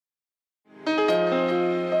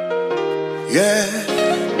Yeah.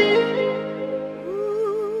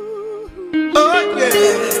 Oh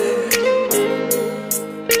yeah.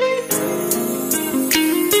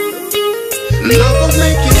 Love will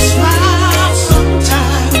make you smile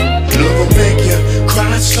sometime. Love will make you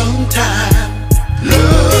cry sometime.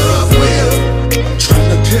 Love will. I'm trying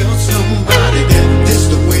to tell somebody that this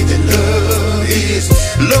the way that love is.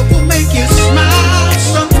 Love will make you smile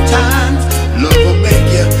sometimes. Love will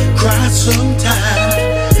make you cry sometimes.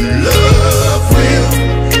 Love will.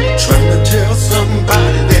 Trying to tell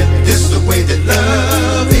somebody that this the way that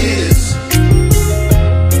love is.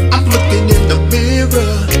 I'm looking in the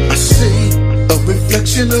mirror, I see a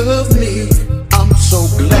reflection of me. I'm so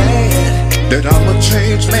glad that I'm a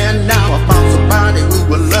changed man now. I found somebody who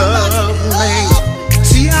will love me.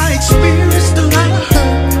 See, I experienced a lot of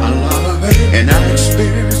hurt, and I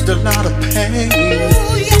experienced a lot of pain.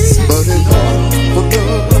 But in all for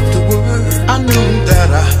love to work, I knew that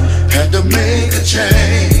I had to make a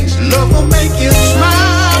change. Love will make you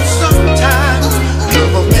smile sometimes.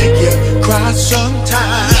 Love will make you cry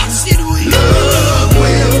sometimes. Love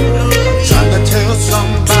will. Trying to tell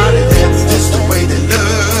somebody that this the way that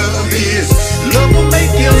love is. Love will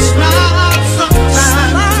make you smile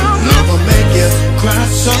sometimes. Love will make you cry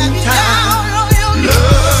sometimes.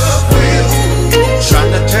 Love will.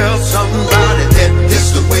 Trying to tell somebody that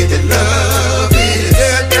this the way that love is.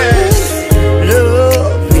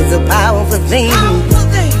 Love is a powerful thing.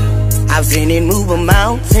 I've seen it move a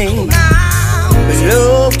mountain. But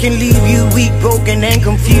love can leave you weak, broken, and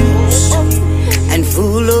confused, and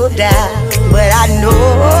full of doubt. But I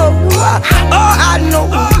know, I know,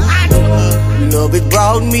 love has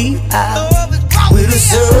brought me out with a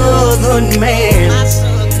southern man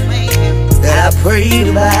that I prayed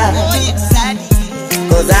about.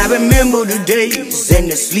 Cause I remember the days and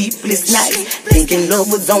the sleepless nights, thinking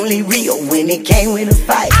love was only real when it came with a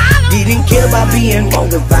fight. Didn't care about being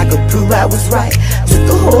wrong if I could prove I was right. Took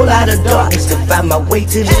a whole lot of darkness to find my way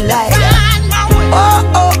to the light.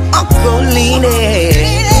 Oh, Uncle Lenny,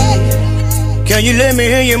 can you let me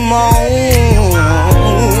hear you moan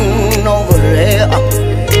over there?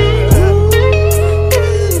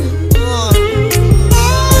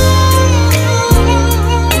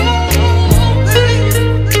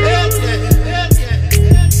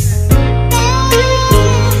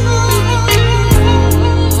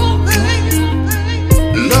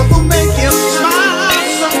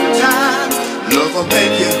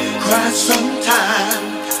 Make you cry sometime.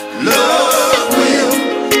 Love will.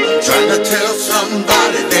 Trying to tell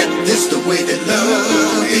somebody that this the way that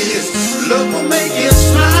love is. Love will make you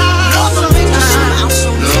smile sometime.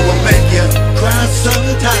 Love will make you cry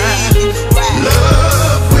sometime.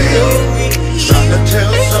 Love will. Trying to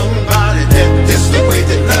tell somebody that this the way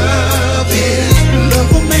that love is. Love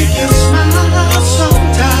will make you smile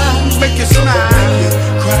sometime. Make you smile. Make you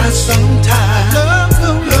cry sometime. Love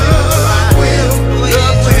will.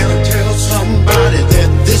 Tell somebody that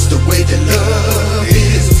this the way that love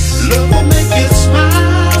is. Love will make you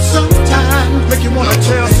smile sometimes. Make you wanna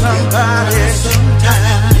tell somebody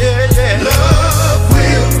sometime. Yeah. Love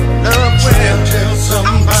will. Tell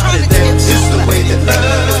somebody that this the way that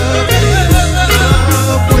love is.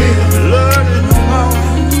 Love will. Learn in the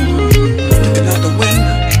morning, looking out the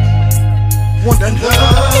window, wondering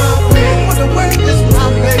love will. Wonder where is my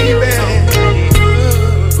baby?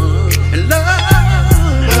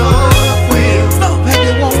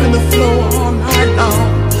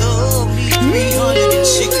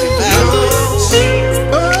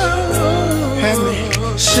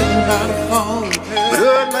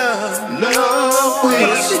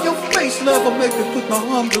 Love will make me put my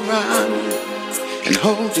arms around you and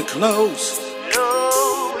hold you close.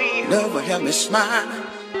 Love will help me smile,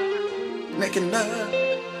 making love.